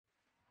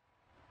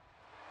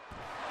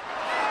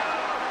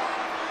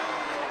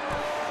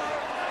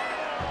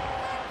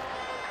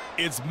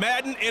It's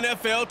Madden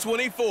NFL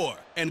 24,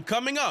 and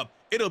coming up,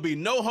 it'll be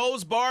no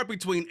holds barred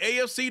between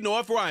AFC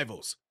North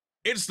rivals.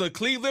 It's the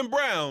Cleveland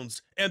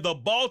Browns and the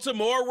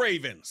Baltimore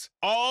Ravens.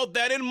 All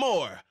that and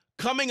more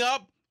coming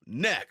up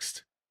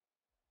next.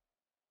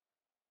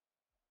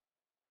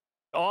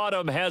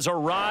 Autumn has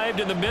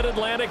arrived in the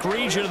Mid-Atlantic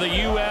region of the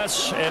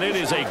U.S., and it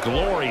is a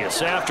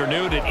glorious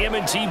afternoon at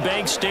M&T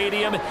Bank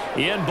Stadium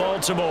in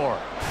Baltimore.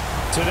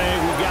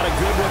 Today, we've got a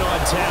good one on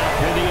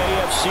tap in the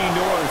AFC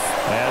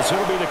North, as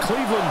it'll be the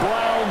Cleveland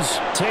Browns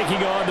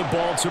taking on the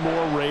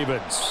Baltimore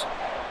Ravens.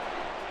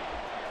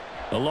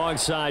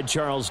 Alongside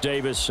Charles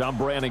Davis, I'm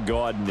Brandon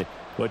Gaudin.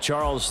 But,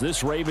 Charles,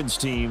 this Ravens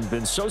team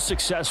been so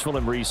successful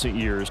in recent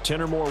years,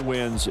 10 or more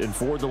wins in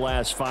 4 of the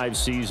last 5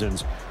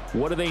 seasons.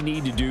 What do they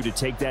need to do to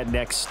take that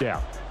next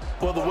step?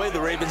 Well, the way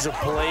the Ravens have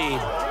played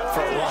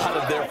for a lot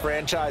of their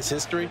franchise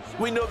history,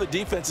 we know the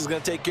defense is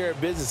going to take care of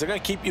business. They're going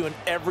to keep you in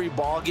every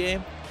ball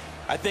game.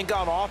 I think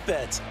on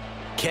offense,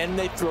 can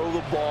they throw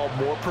the ball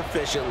more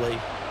proficiently,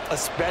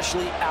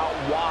 especially out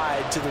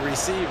wide to the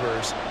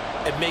receivers,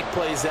 and make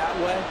plays that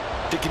way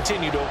to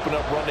continue to open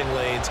up running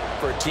lanes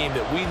for a team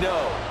that we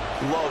know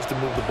loves to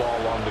move the ball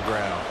along the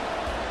ground.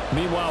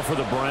 Meanwhile, for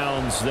the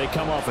Browns, they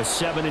come off a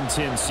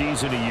 7-10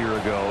 season a year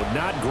ago.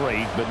 Not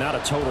great, but not a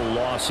total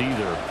loss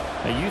either.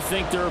 And you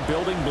think there are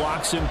building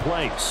blocks in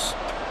place?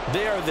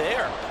 They are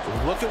there.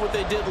 Look at what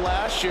they did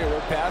last year.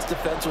 Their pass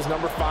defense was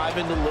number 5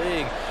 in the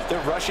league.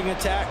 Their rushing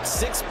attack,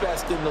 6th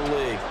best in the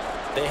league.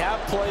 They have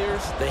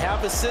players. They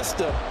have a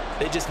system.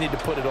 They just need to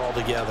put it all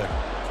together.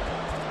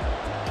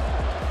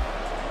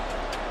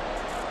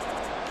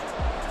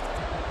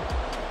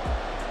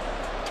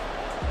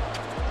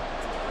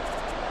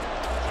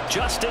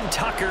 Justin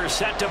Tucker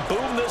set to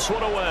boom this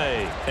one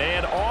away.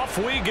 And off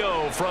we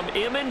go from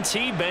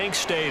M&T Bank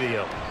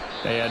Stadium.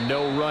 And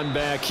no run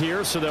back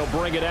here, so they'll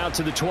bring it out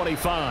to the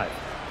 25.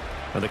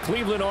 Now the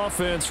Cleveland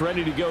offense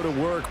ready to go to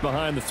work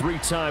behind the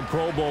 3-time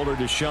Pro Bowler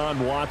Deshaun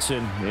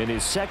Watson in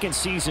his 2nd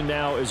season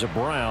now as a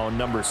Brown,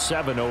 number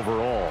 7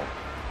 overall.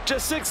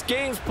 Just 6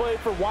 games played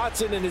for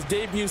Watson in his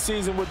debut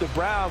season with the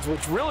Browns,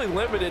 which really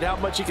limited how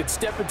much he could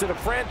step into the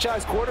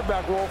franchise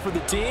quarterback role for the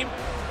team.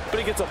 But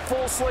he gets a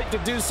full slate to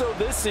do so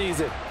this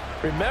season.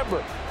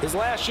 Remember, his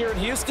last year in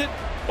Houston,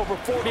 over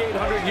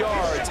 4,800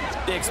 yards.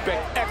 They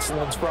expect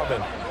excellence from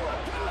him.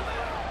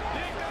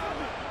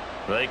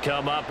 They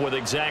come up with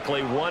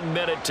exactly 1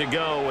 minute to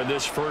go in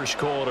this first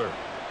quarter.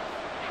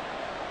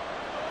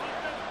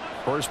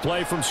 First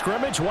play from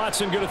scrimmage,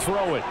 Watson going to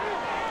throw it.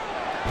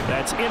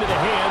 That's into the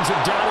hands of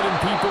Donovan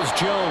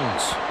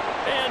Peoples-Jones.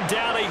 And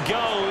down he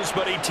goes,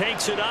 but he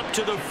takes it up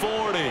to the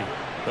 40.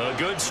 A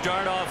good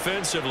start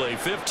offensively.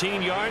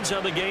 15 yards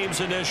on the game's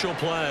initial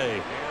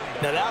play.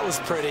 Now that was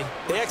pretty.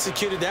 They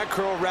executed that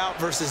curl route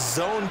versus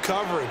zone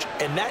coverage,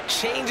 and that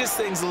changes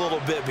things a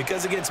little bit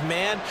because against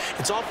man,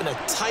 it's often a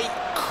tight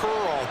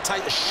curl,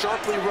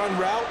 sharply run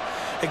route.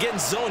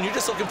 Against zone, you're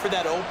just looking for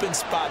that open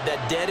spot, that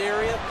dead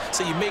area,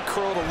 so you may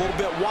curl it a little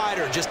bit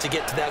wider just to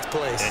get to that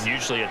place. And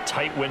usually a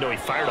tight window. He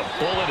fired a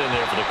bullet in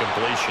there for the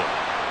completion.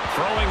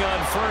 Throwing on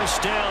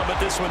first down, but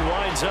this one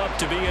winds up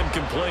to be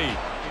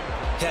incomplete.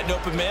 Had an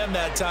open man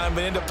that time,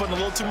 but ended up putting a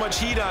little too much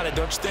heat on it,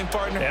 don't you think,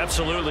 partner?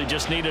 Absolutely.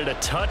 Just needed a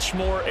touch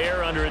more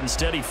air under it.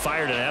 Instead, he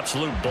fired an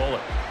absolute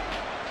bullet.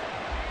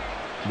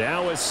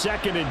 Now a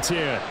 2nd and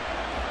 10.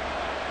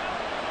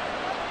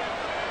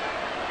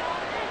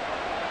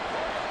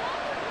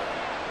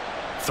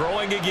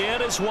 Throwing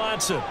again is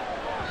Watson.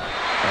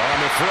 On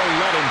the throw,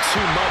 let him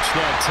too much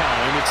that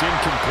time. It's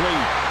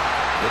incomplete.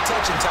 The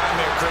touch and time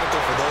are critical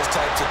for those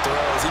types of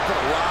throws. He put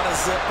a lot of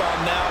zip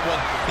on that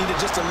one.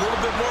 Needed just a little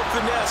bit more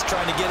finesse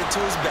trying to get it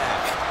to his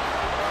back.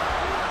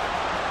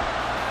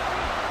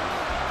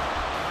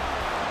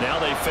 Now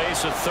they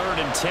face a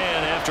 3rd and 10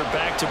 after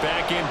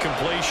back-to-back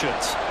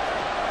incompletions.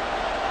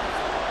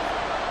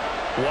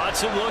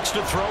 Watson looks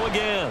to throw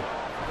again.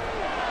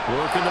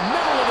 Work in the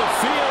middle of the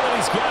field, and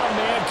he's got a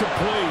man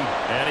complete.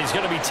 And he's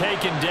going to be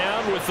taken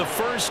down with the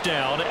first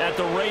down at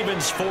the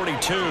Ravens'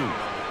 42.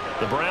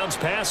 The Browns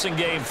passing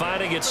game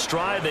finding its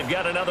stride. They've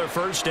got another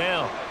first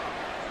down.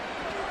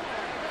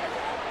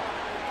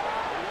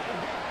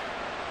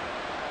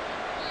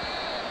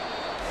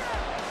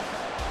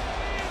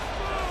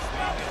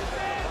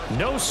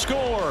 No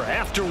score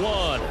after 1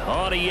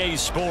 on EA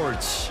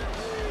Sports.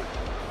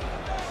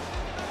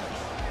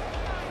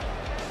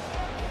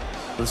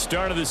 The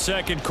start of the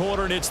 2nd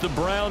quarter, and it's the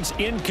Browns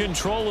in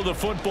control of the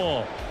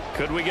football.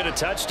 Could we get a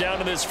touchdown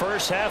in this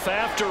first half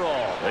after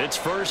all? It's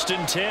 1st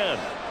and 10.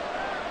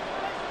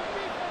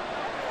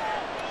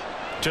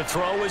 To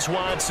throw is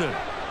Watson.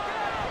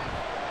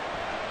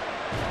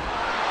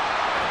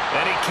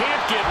 And he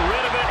can't get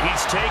rid of it.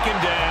 He's taken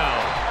down.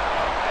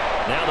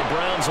 Now the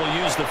Browns will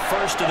use the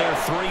first of their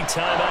 3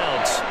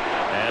 timeouts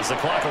as the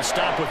clock will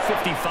stop with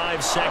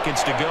 55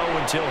 seconds to go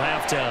until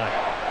halftime.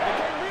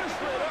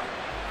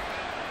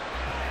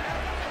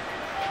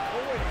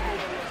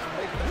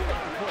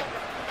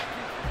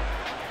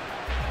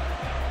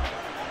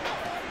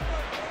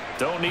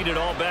 Don't need it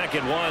all back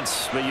at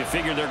once, but you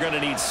figure they're going to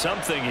need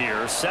something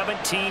here.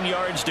 17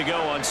 yards to go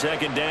on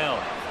second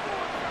down.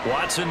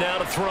 Watson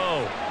now to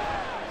throw.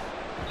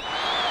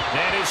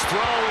 And his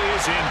throw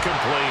is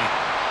incomplete.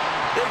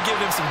 They've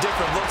given him some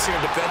different looks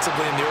here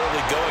defensively in the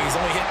early going. He's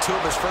only hit 2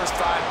 of his first 5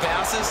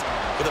 passes.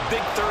 With a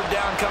big third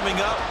down coming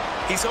up,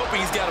 he's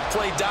hoping he's got a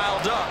play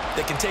dialed up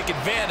that can take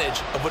advantage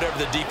of whatever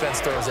the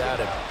defense throws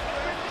at him.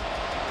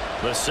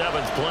 The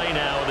 7th play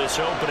now of this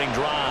opening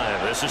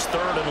drive. This is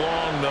 3rd and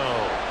long,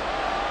 though.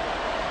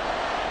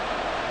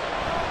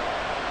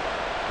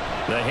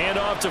 The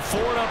handoff to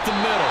Ford up the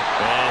middle.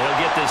 And he'll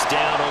get this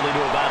down only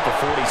to about the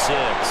 46.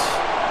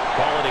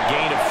 Call it a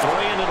gain of 3,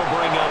 and it'll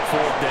bring up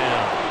 4th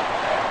down.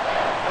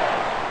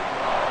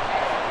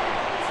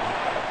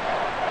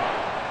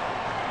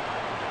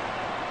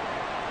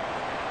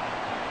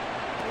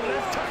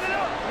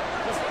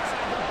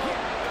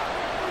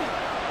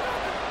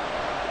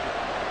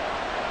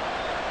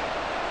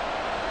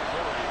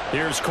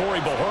 Here's Corey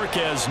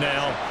Bojorquez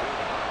now.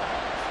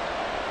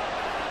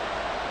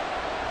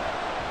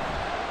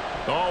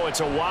 Oh, it's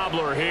a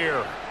wobbler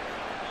here.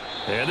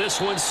 And this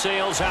one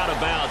sails out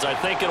of bounds. I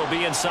think it'll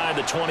be inside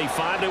the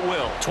 25. It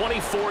will.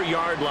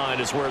 24-yard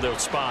line is where they'll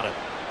spot it.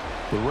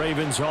 The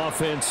Ravens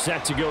offense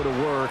set to go to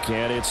work,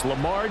 and it's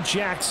Lamar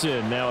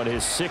Jackson now in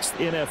his 6th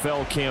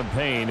NFL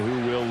campaign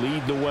who will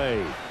lead the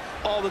way.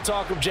 All the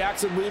talk of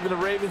Jackson leaving the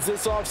Ravens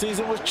this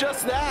offseason was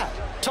just that,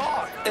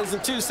 talk, as the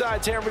two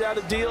sides hammered out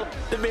a deal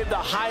that made him the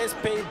highest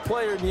paid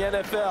player in the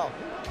NFL.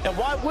 And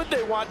why would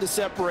they want to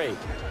separate?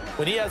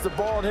 When he has the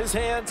ball in his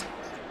hands,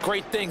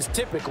 great things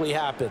typically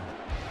happen.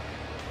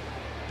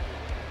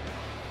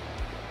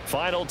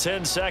 Final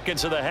 10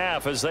 seconds of the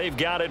half as they've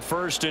got it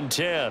 1st and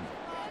 10.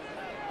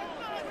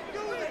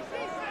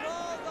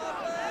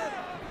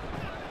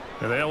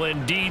 And they'll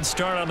indeed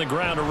start on the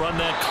ground to run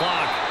that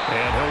clock.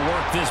 And he'll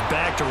work this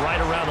back to right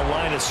around the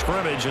line of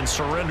scrimmage and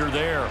surrender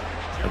there.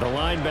 And the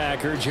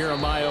linebacker,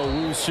 Jeremiah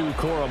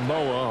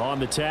Owusu-Koramoah, on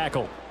the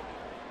tackle.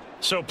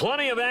 So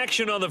plenty of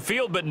action on the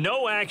field, but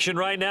no action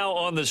right now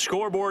on the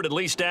scoreboard, at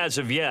least as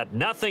of yet.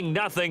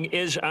 0-0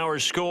 is our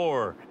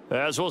score.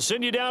 As we'll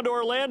send you down to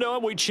Orlando,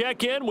 and we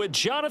check in with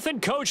Jonathan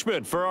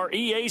Coachman for our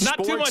EA Sports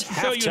Not too much to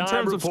show you in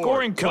terms of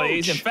scoring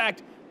plays. In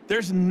fact,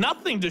 there's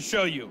nothing to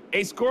show you.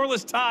 A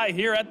scoreless tie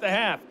here at the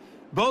half.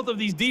 Both of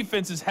these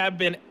defenses have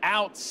been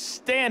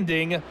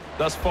outstanding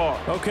thus far.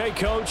 Okay,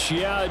 Coach.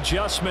 Yeah,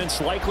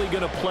 adjustments likely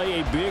going to play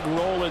a big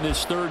role in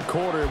this 3rd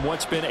quarter in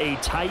what's been a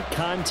tight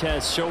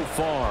contest so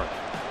far.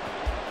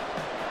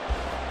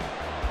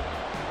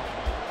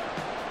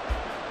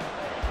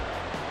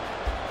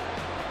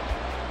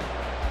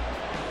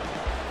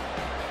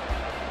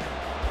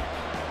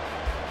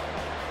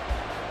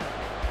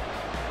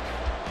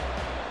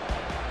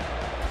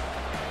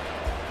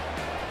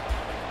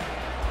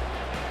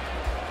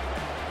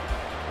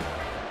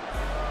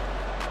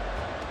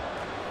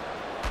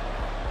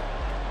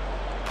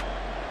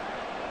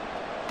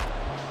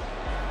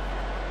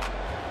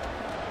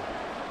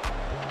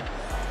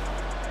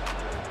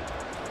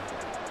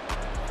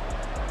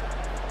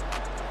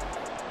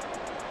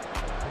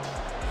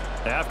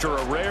 After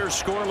a rare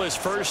scoreless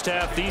first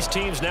half, these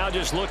teams now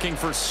just looking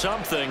for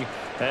something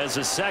as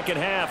the second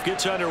half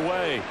gets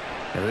underway.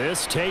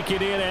 This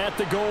taken in at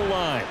the goal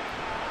line.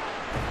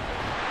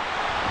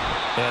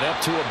 And up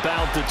to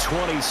about the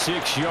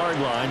 26-yard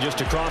line,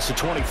 just across the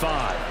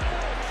 25.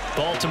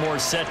 Baltimore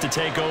set to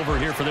take over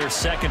here for their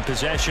 2nd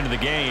possession of the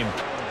game.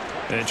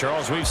 And,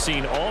 Charles, we've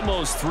seen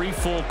almost 3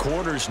 full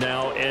quarters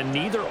now, and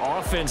neither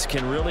offense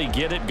can really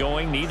get it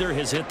going. Neither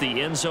has hit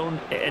the end zone,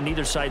 and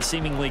neither side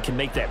seemingly can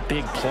make that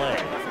big play.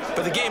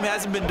 But the game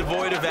hasn't been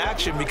devoid of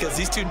action because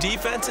these two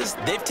defenses,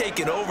 they've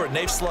taken over and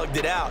they've slugged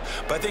it out.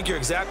 But I think you're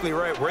exactly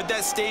right. We're at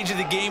that stage of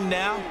the game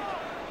now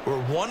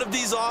where one of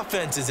these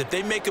offenses, if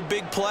they make a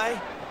big play,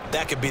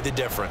 that could be the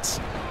difference.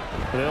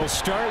 They'll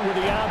start with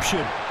the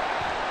option.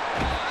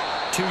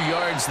 2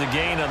 yards the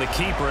gain on the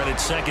keeper, and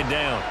it's 2nd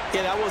down.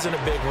 Yeah, that wasn't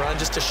a big run,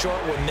 just a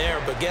short one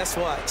there. But guess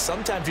what?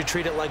 Sometimes you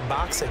treat it like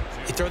boxing.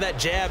 You throw that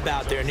jab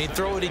out there, and you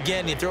throw it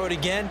again, you throw it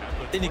again,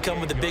 then you come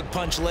with a big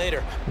punch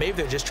later. Maybe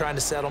they're just trying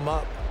to set them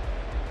up.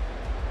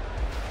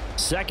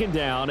 2nd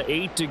down,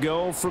 8 to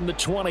go from the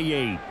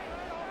 28.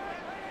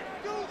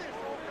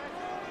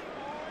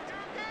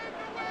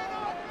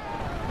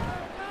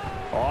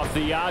 Off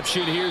the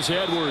option, here's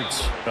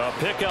Edwards. A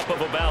pickup of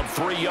about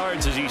 3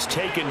 yards as he's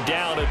taken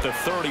down at the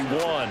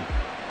 31.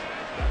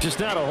 Just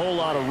not a whole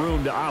lot of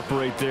room to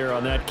operate there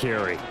on that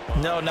carry.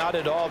 No, not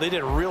at all. They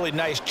did a really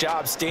nice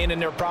job staying in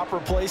their proper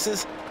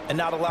places and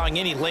not allowing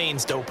any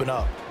lanes to open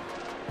up.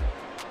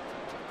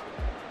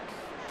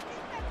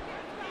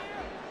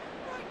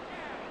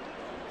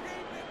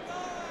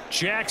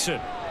 Jackson.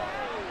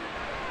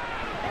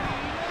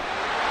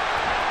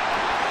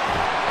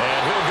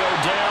 And he'll go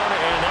down,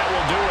 and that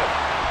will do it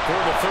for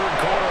the 3rd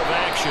quarter of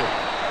action.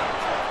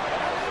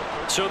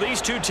 So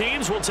these two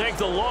teams will take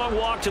the long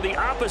walk to the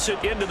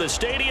opposite end of the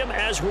stadium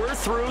as we're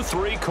through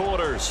 3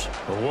 quarters.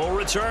 We'll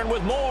return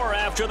with more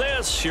after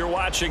this. You're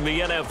watching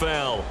the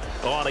NFL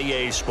on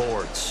EA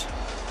Sports.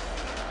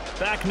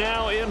 Back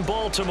now in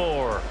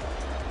Baltimore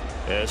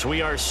as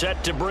we are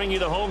set to bring you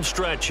the home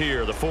stretch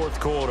here, the fourth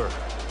quarter.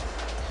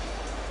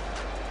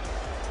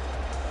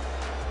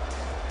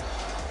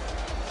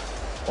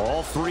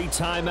 All 3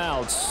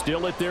 timeouts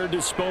still at their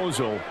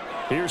disposal.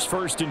 Here's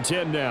 1st and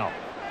 10 now.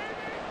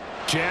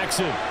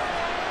 Jackson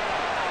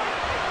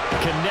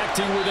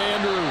connecting with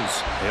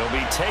Andrews. He'll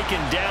be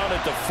taken down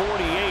at the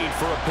 48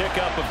 for a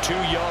pickup of 2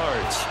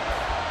 yards.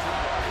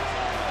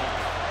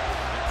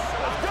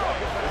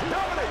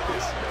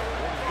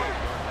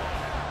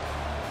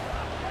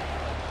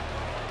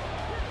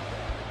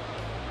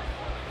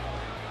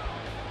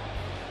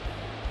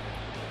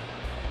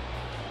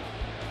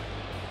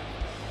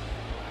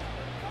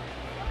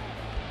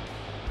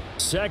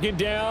 Second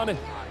down,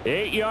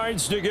 8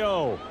 yards to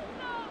go.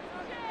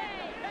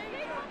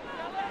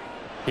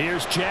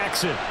 Here's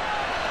Jackson.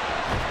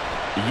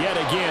 Yet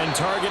again,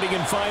 targeting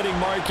and finding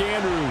Mark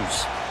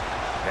Andrews.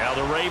 Now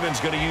the Ravens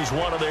going to use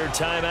one of their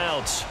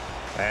timeouts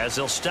as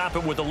they'll stop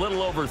it with a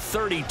little over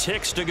 30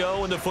 ticks to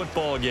go in the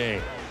football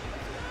game.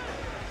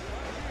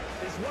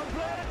 It's one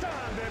play at a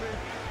time, baby.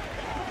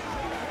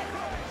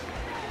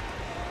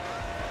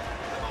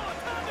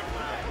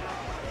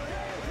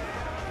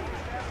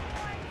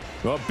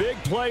 A big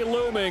play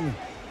looming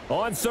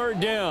on 3rd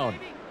down.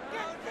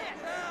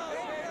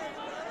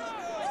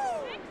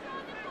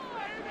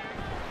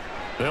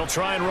 They'll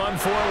try and run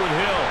for it with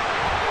Hill.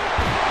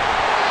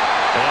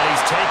 And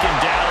he's taken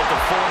down at the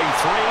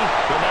 43,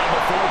 but not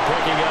before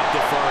picking up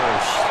the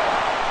first.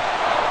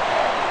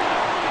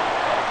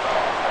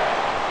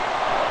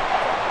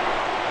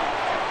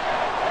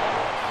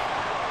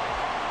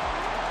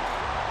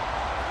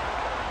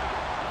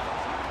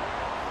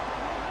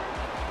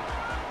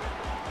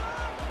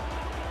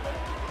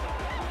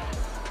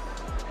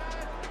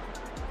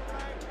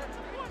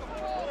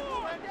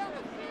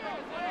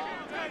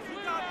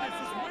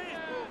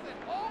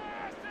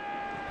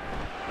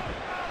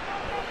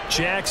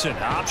 Jackson,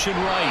 option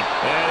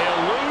right. And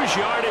he'll lose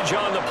yardage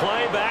on the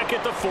play back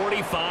at the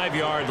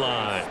 45-yard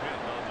line.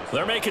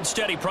 They're making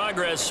steady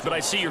progress, but I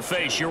see your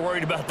face. You're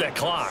worried about that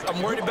clock.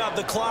 I'm worried about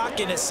the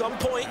clock, and at some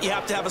point, you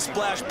have to have a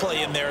splash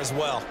play in there as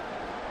well.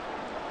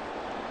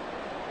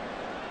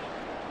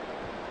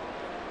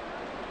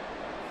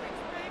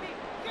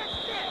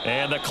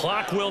 And the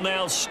clock will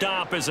now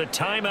stop as a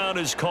timeout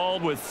is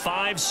called with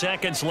 5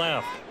 seconds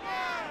left.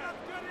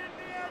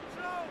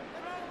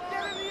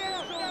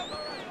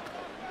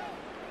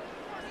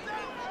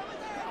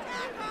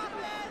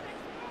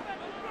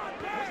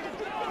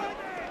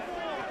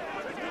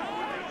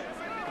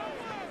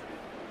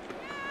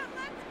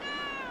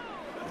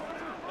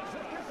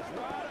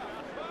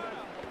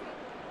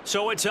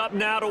 So it's up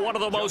now to one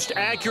of the most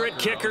accurate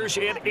kickers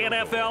in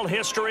NFL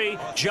history,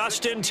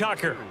 Justin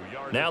Tucker.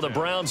 Now the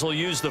Browns will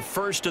use the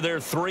first of their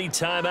 3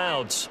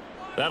 timeouts.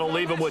 That'll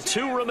leave them with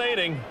 2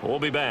 remaining. We'll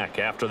be back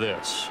after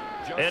this.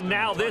 And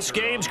now this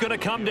game's going to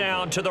come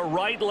down to the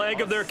right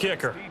leg of their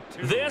kicker.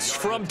 This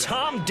from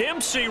Tom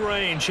Dempsey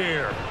range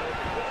here.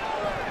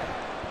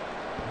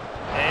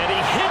 And he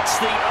hits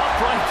the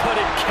upright, but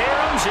it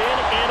caroms in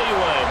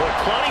anyway. But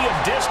plenty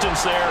of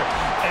distance there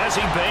as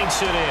he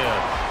banks it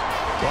in.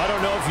 Well, I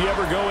don't know if you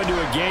ever go into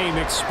a game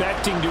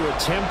expecting to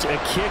attempt a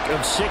kick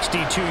of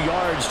 62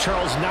 yards.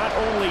 Charles, not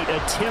only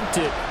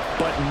attempt it,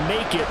 but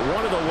make it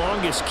one of the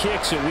longest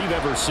kicks that we've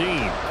ever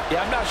seen.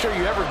 Yeah, I'm not sure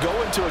you ever go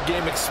into a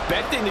game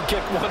expecting to kick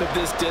one of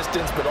this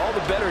distance, but all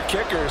the better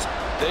kickers,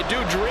 they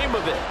do dream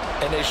of it,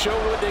 and they show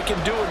what they can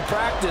do in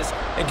practice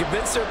and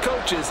convince their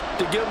coaches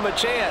to give them a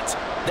chance.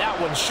 That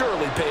one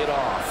surely paid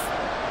off.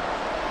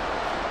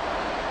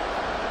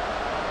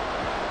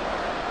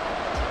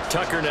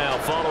 Tucker now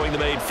following the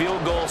made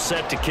field goal,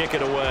 set to kick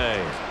it away.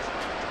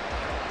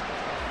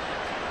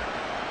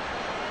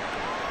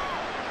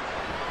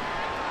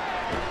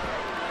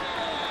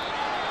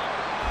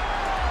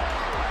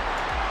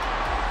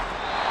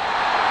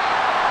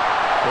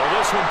 Well,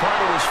 this one,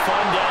 partner, was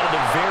fun down at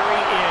the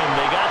very end.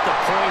 They got the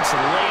points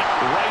late,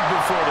 right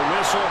before the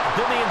whistle.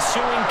 Then the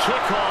ensuing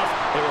kickoff.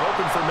 They were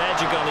hoping for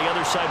magic on the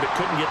other side, but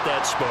couldn't get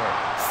that spark.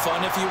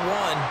 Fun if you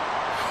won.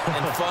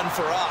 And fun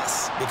for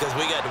us because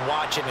we got to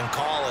watch it and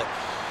call it.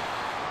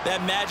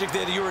 That magic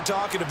that you were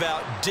talking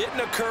about didn't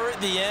occur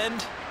at the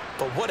end,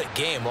 but what a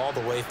game all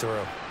the way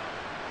through.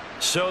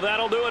 So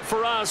that'll do it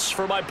for us.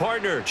 For my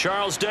partner,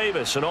 Charles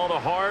Davis, and all the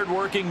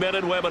hard-working men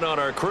and women on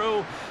our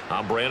crew,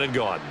 I'm Brandon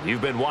Gaudin.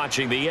 You've been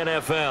watching the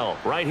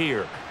NFL right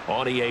here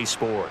on EA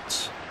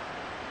Sports.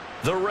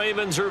 The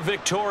Ravens are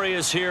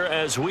victorious here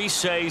as we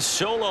say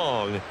so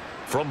long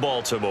from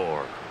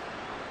Baltimore.